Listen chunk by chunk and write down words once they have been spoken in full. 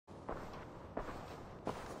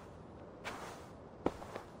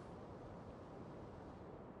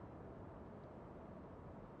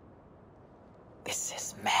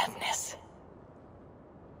Madness.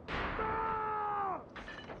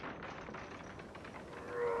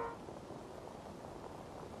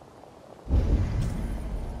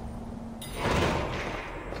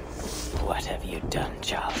 What have you done,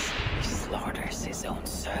 Charles? He slaughters his own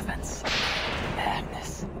servants.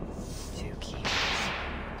 Madness. 2 keys.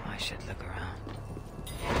 I should look around.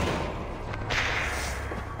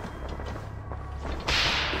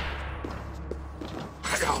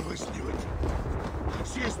 I always knew it.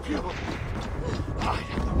 She is pure. I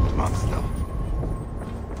am the monster.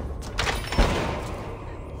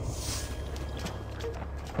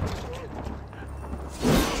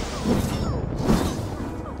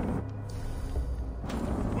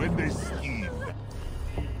 When they schemed,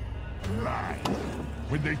 lied,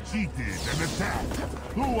 when they cheated and attacked,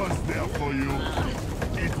 who was there for you?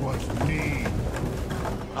 It was me.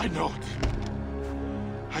 I know it.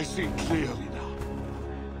 I see clearly now.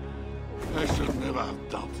 I should never have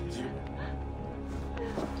doubted you.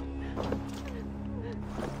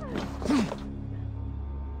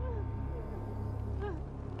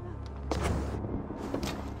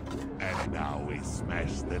 And now we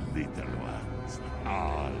smash the little ones.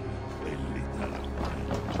 All the little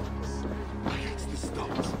ones. Against the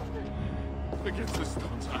stones. Against the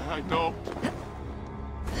stones, I know.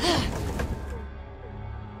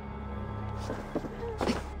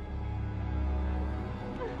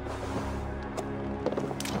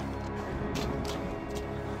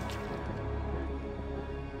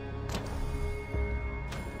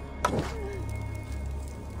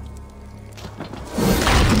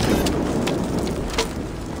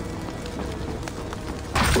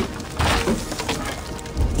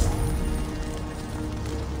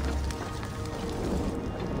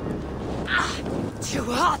 Too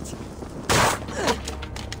hot!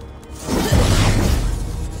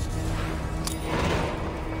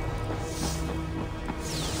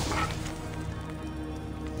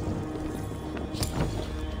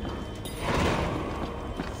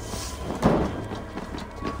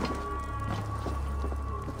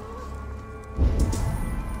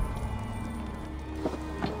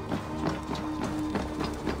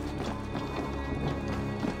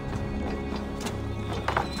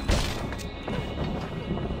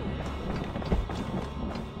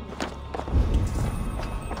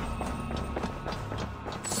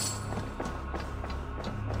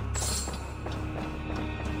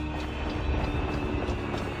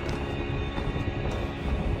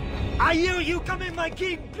 I hear you coming, my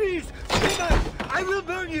king! Please! Stay back! I will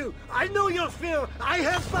burn you! I know your fear! I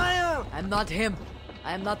have fire! I'm not him.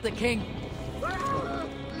 I am not the king.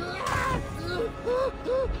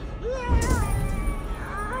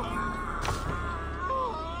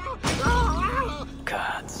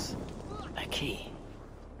 Gods. A key.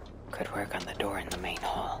 Could work on the door in the main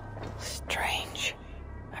hall. Strange.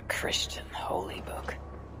 A Christian holy book.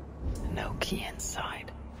 No key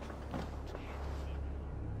inside.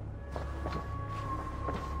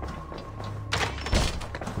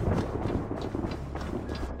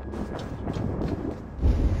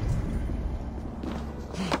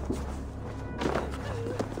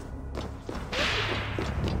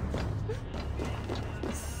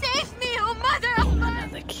 Save me, oh mother of my...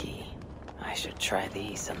 Another key. I should try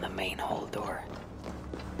these on the main hall door.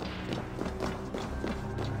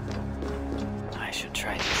 I should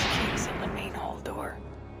try these keys on the main hall door.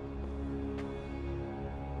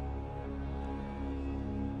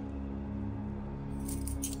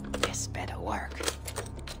 This better work.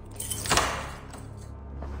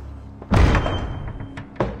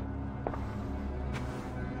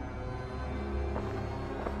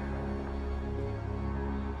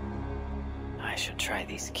 I should try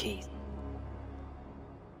these keys.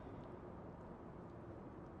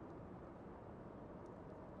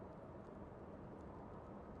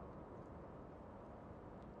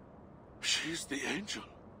 She's the angel.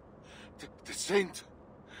 The saint.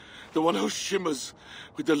 The one who shimmers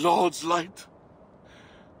with the Lord's light.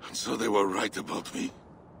 And so they were right about me.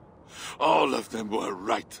 All of them were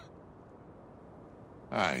right.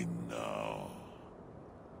 I know.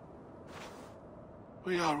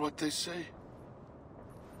 We are what they say.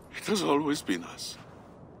 It has always been us.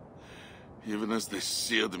 Even as they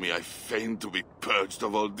seared me, I feigned to be purged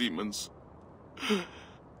of all demons.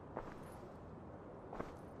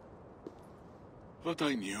 But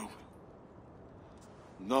I knew.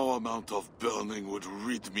 No amount of burning would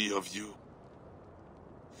rid me of you.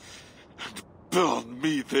 And burn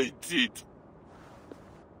me they did.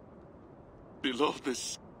 Below the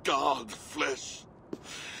scarred flesh,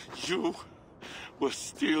 you were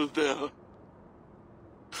still there.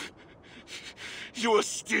 You are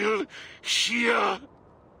still here.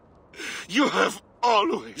 You have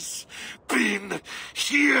always been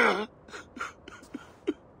here.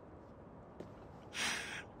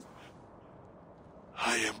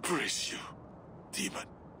 I embrace you, demon.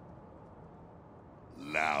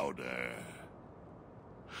 Louder.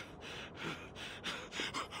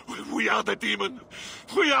 We are the demon.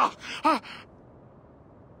 We are. I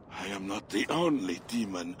am not the only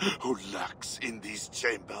demon who lurks in these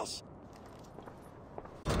chambers.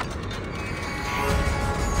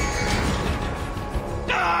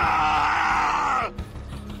 Ah!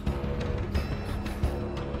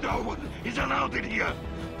 No one is allowed in here.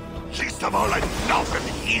 Least of all, a northern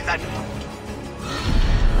heathen.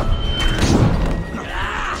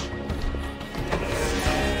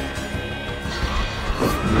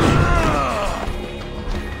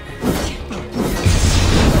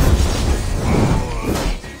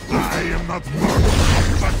 I am not mortal,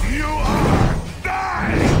 but you are!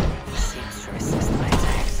 Die! Seems to resist my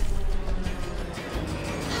attacks.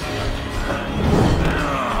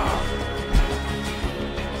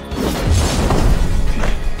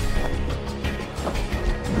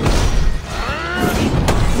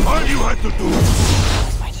 All you had to do.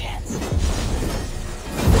 That's my chance.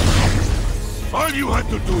 All you had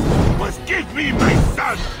to do was give me my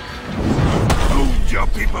son. Doomed your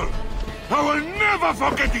people. I will never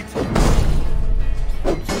forget it.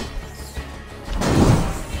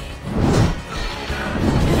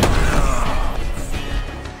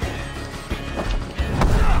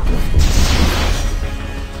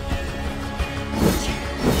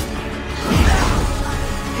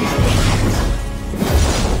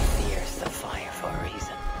 Fear's the fire for a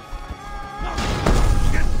reason.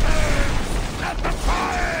 Get there! At the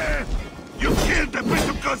fire! You killed the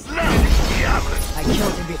Bishop's lamb, diable! I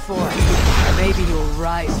killed him before. Maybe he'll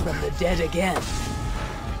rise from the dead again.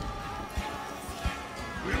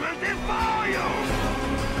 We will devour you!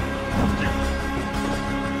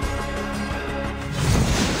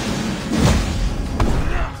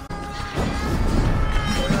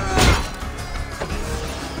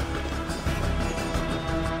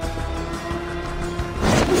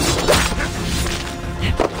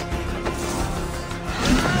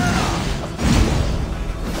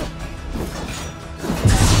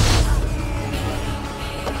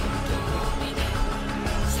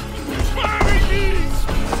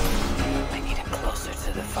 I need him closer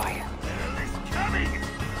to the fire.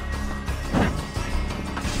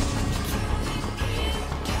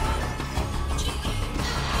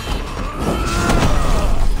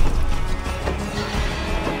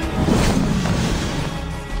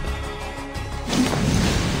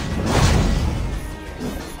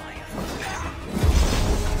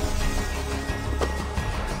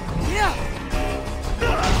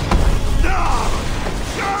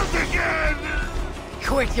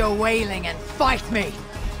 Quit your wailing and fight me!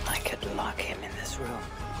 I could lock him in this room.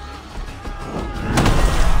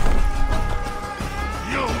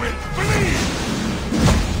 You will bleed!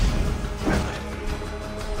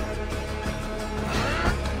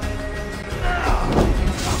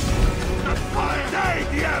 The fire! Die,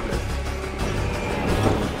 diable!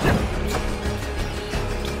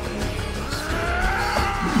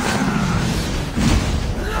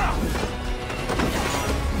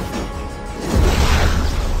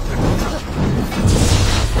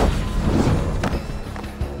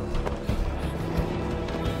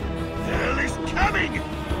 Hell is coming!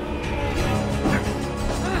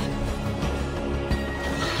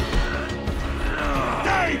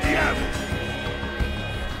 Die, diable!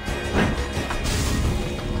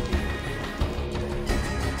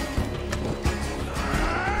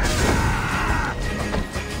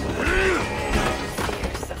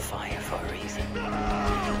 Fear's the fire for a reason.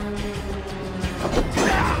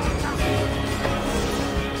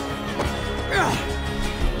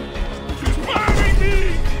 She's burning me!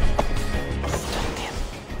 Stunned him,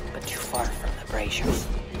 but too far from the braziers.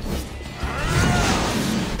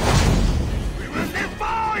 We will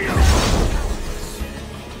devour you!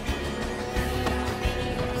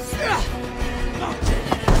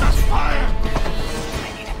 The fire! I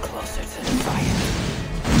need him closer to the fire.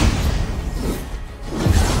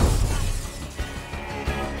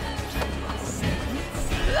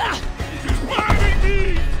 She's burning me!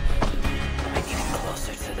 I need him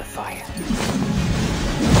closer to the fire.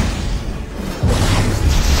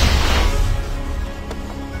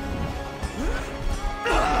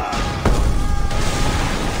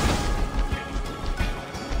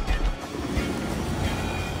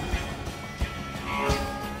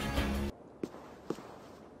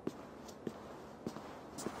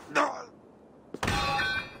 No!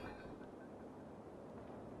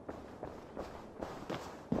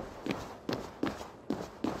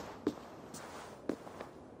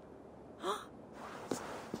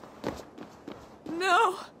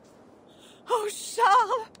 Oh,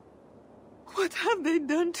 Charles! What have they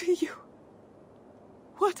done to you?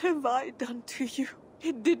 What have I done to you?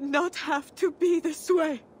 It did not have to be this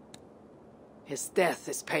way. His death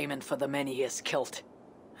is payment for the many he has killed,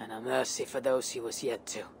 and a mercy for those he was yet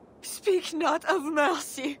to. Speak not of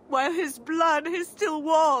mercy while his blood is still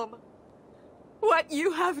warm. What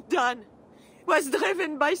you have done was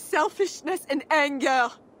driven by selfishness and anger,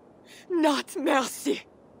 not mercy.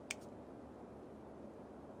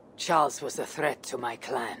 Charles was a threat to my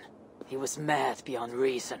clan. He was mad beyond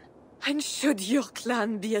reason. And should your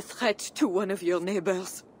clan be a threat to one of your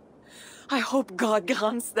neighbors, I hope God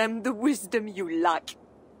grants them the wisdom you lack.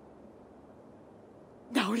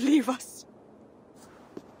 Now leave us.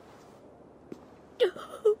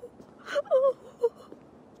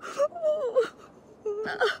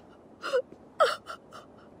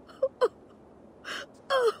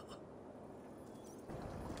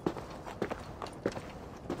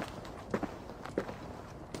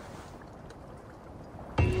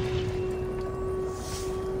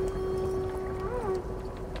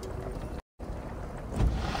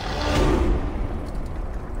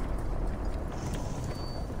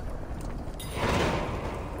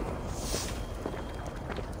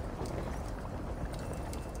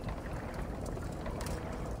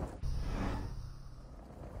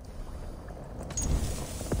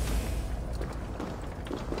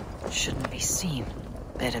 Shouldn't be seen.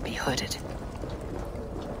 Better be hooded.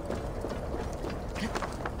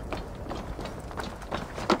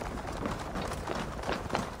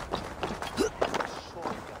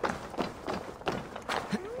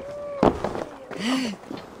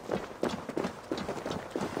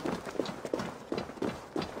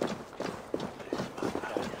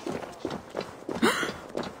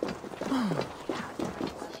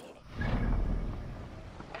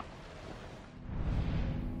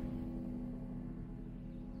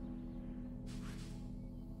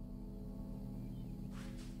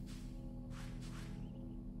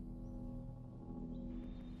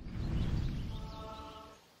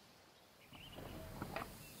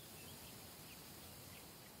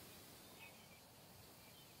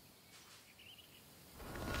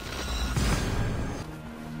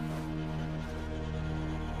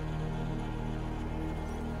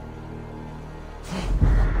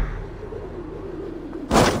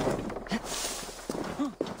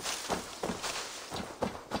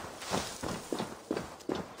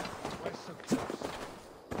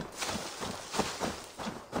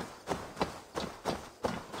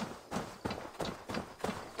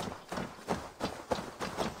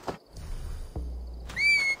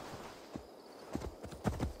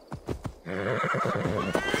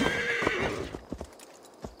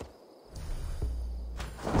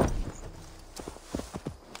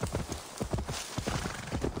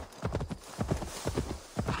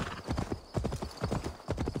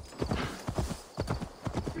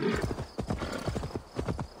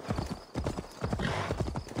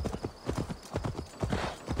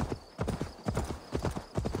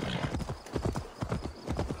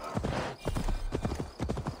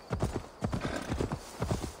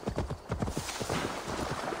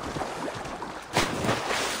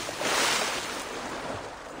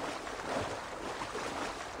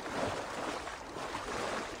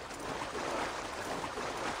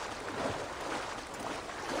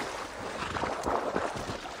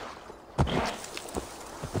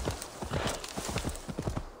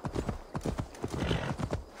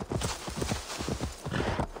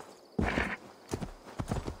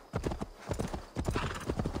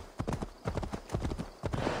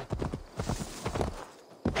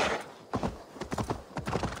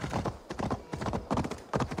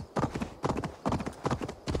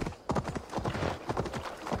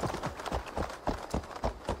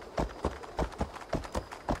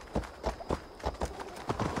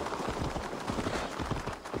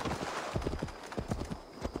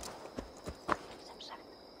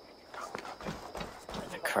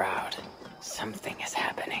 Crowd. Something is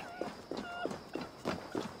happening.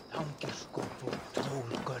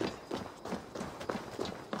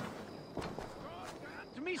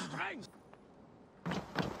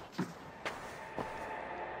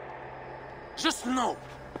 Just know,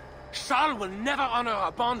 Charles will never honor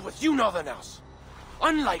a bond with you Northerners.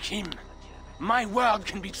 Unlike him, my word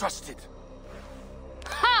can be trusted.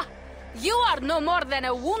 Ha! You are no more than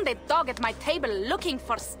a wounded dog at my table looking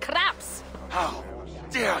for scraps. How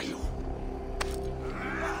dare you?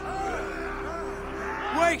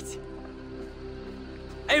 Wait!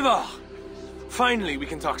 Eivor! Finally, we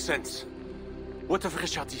can talk sense. What of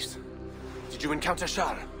Richardis? Did you encounter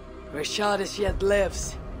Charles? Richardis yet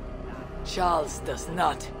lives. Charles does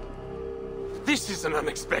not. This is an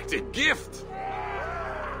unexpected gift!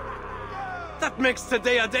 That makes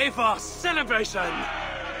today a day for celebration!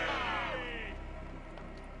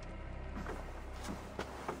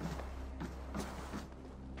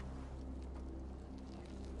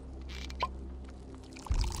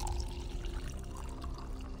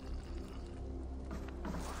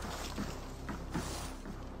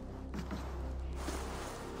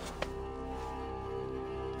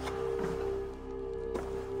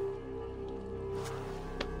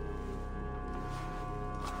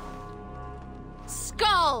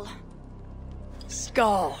 Skull!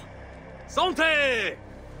 Skull! Santé!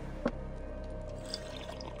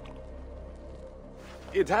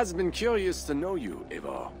 It has been curious to know you,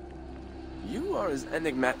 Eivor. You are as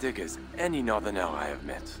enigmatic as any northerner I have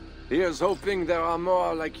met. Here's hoping there are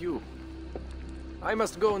more like you. I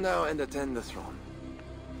must go now and attend the throne.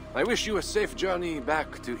 I wish you a safe journey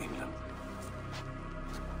back to England.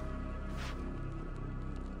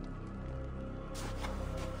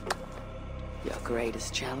 Your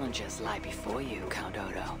greatest challenges lie before you, Count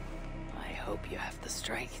Odo. I hope you have the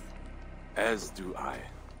strength. As do I.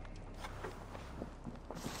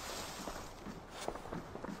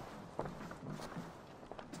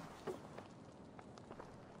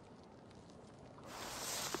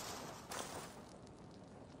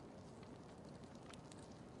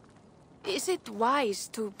 Is it wise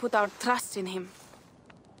to put our trust in him?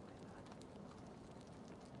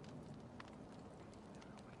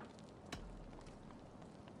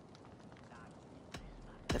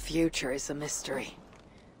 The future is a mystery.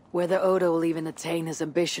 Whether Odo will even attain his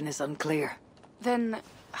ambition is unclear. Then,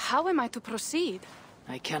 how am I to proceed?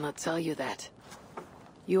 I cannot tell you that.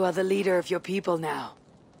 You are the leader of your people now.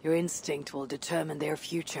 Your instinct will determine their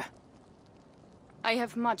future. I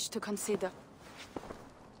have much to consider.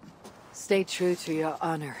 Stay true to your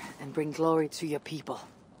honor and bring glory to your people.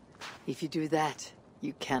 If you do that,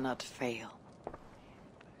 you cannot fail.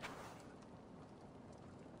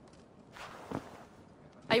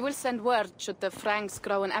 I will send word should the Franks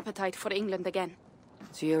grow an appetite for England again.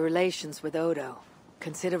 To your relations with Odo,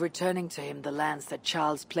 consider returning to him the lands that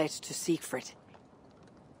Charles pledged to Siegfried.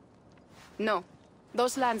 No.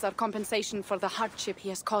 Those lands are compensation for the hardship he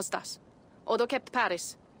has caused us. Odo kept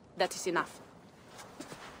Paris. That is enough.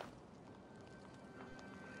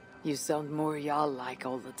 You sound more Jarl-like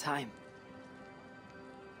all the time.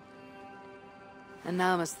 And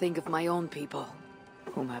now I must think of my own people,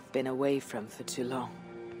 whom I've been away from for too long.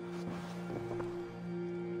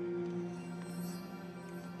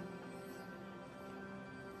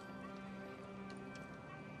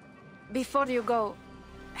 Before you go,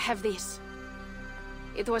 have this.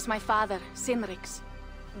 It was my father, Sinrik's,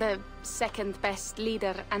 the second best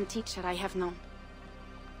leader and teacher I have known.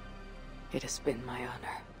 It has been my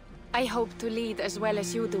honor. I hope to lead as well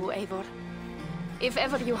as you do, Eivor. If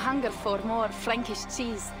ever you hunger for more Frankish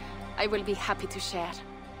cheese, I will be happy to share.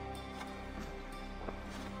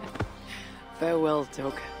 Farewell,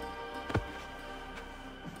 Tog.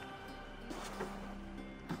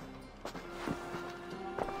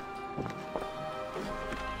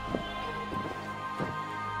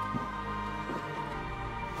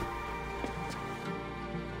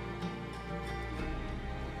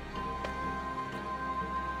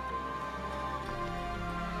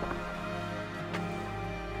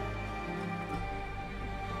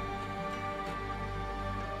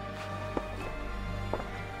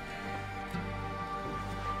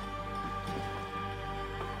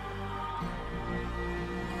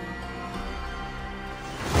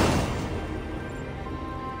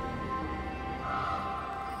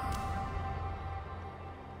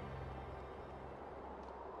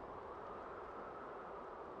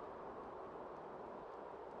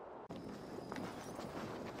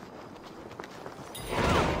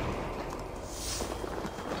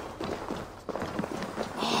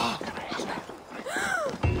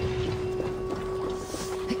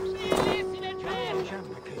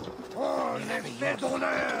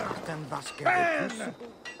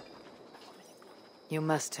 You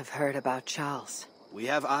must have heard about Charles. We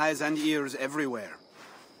have eyes and ears everywhere.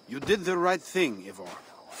 You did the right thing, Eivor.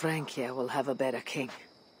 Francia will have a better king.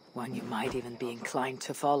 One you might even be inclined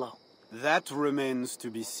to follow. That remains to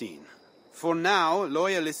be seen. For now,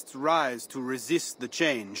 loyalists rise to resist the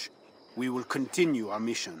change. We will continue our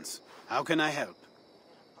missions. How can I help?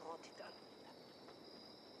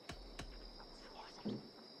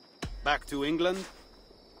 Back to England?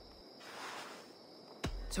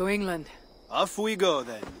 To England. Off we go,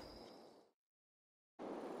 then.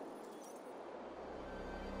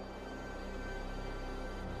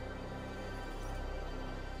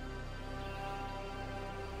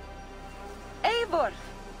 Eivor!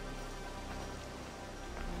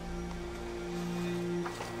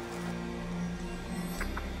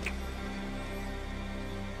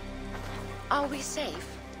 Are we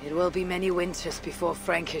safe? It will be many winters before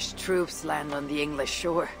Frankish troops land on the English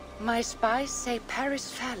shore. My spies say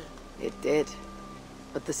Paris fell. It did.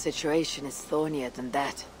 But the situation is thornier than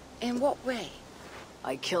that. In what way?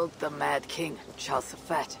 I killed the Mad King, Charles the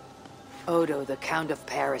Fat. Odo, the Count of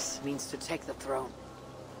Paris, means to take the throne.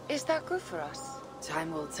 Is that good for us?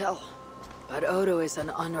 Time will tell. But Odo is an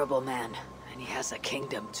honorable man, and he has a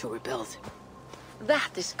kingdom to rebuild.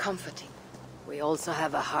 That is comforting. We also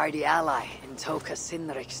have a hardy ally in Toka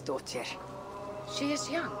Sinriksdottir. She is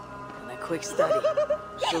young. And a quick study.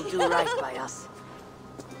 She'll do right by us.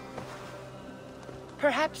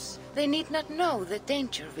 Perhaps they need not know the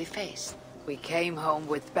danger we face. We came home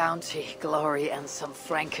with bounty, glory, and some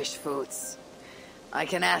Frankish foods. I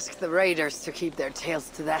can ask the raiders to keep their tails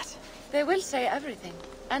to that. They will say everything,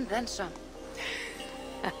 and then some.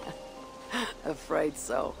 Afraid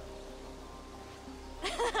so.